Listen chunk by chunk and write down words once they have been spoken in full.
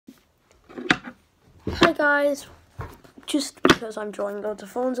Hi guys, just because I'm drawing loads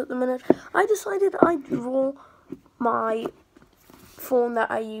of phones at the minute, I decided I'd draw my phone that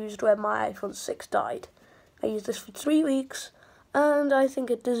I used when my iPhone 6 died. I used this for 3 weeks and I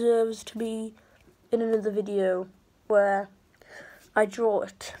think it deserves to be in another video where I draw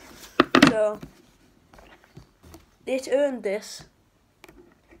it. So, it earned this.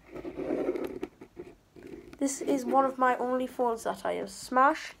 This is one of my only phones that I have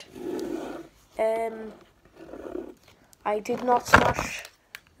smashed. I did not smash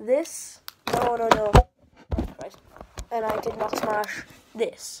this. No. Right. And I did not smash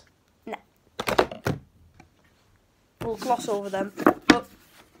this. No. We'll gloss over them. But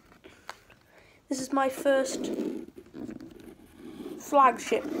this is my first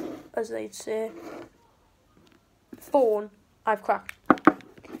flagship, as they'd say, phone I've cracked.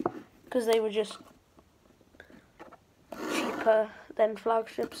 Because they were just cheaper than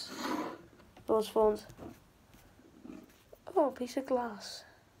flagships. Those phones. Oh, a piece of glass.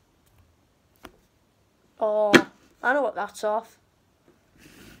 Oh, I know what that's off.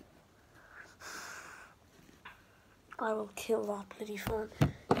 I will kill that bloody phone.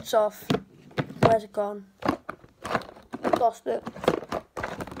 It's off. Where's it gone? Lost it.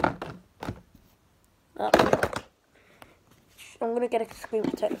 Oh. I'm gonna get a screen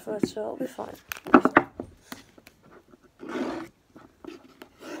protector for it, so it'll be fine.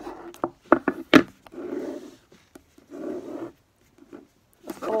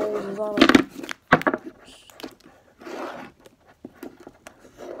 Balls is on it.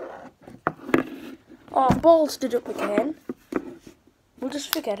 Oh, balls stood up again. We'll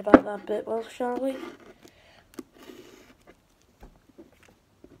just forget about that bit, well, shall we?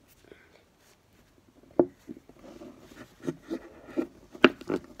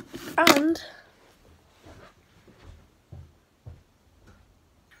 And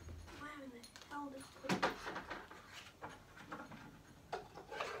where in the hell did I put it?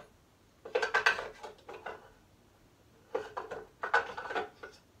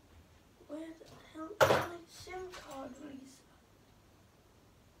 Where the hell is my SIM card reader?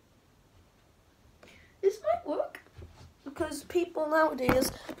 This might work because people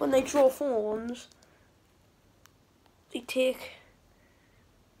nowadays, when they draw phones, they take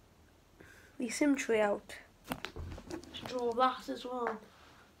the SIM tray out to draw that as well,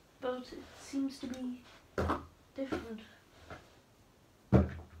 but it seems to be different.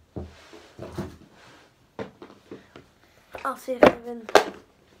 I'll see if I can.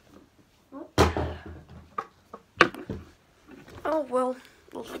 Oh well,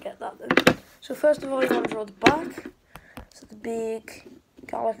 we'll forget that then. So first of all, you want to draw the back. So the big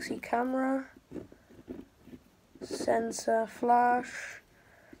Galaxy camera, sensor, flash,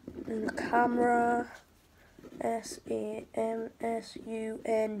 and the camera,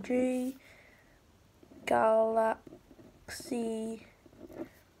 SAMSUNG, Galaxy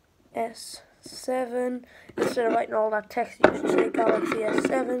S7. Instead of writing all that text, you should say Galaxy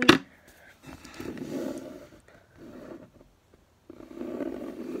S7.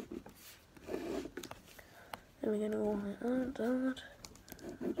 And we're going to go like that.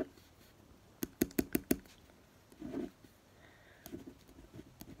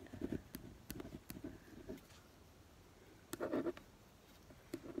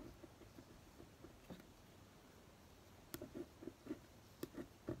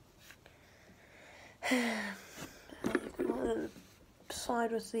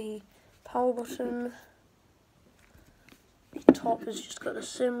 Side with the power button. The top has just got a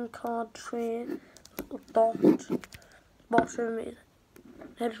SIM card tray, little dot. Bottom is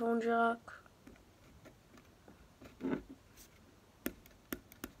headphone jack. And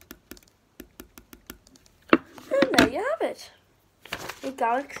there you have it. The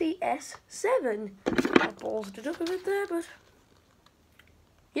Galaxy S7. I ballsed it up a bit there, but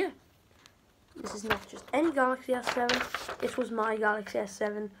yeah. This is not just any Galaxy S7, this was my Galaxy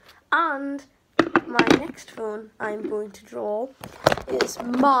S7, and my next phone I'm going to draw is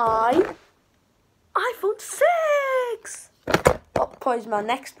my iPhone 6! Oh, probably my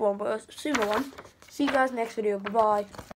next one, but a sooner one. See you guys next video, bye bye.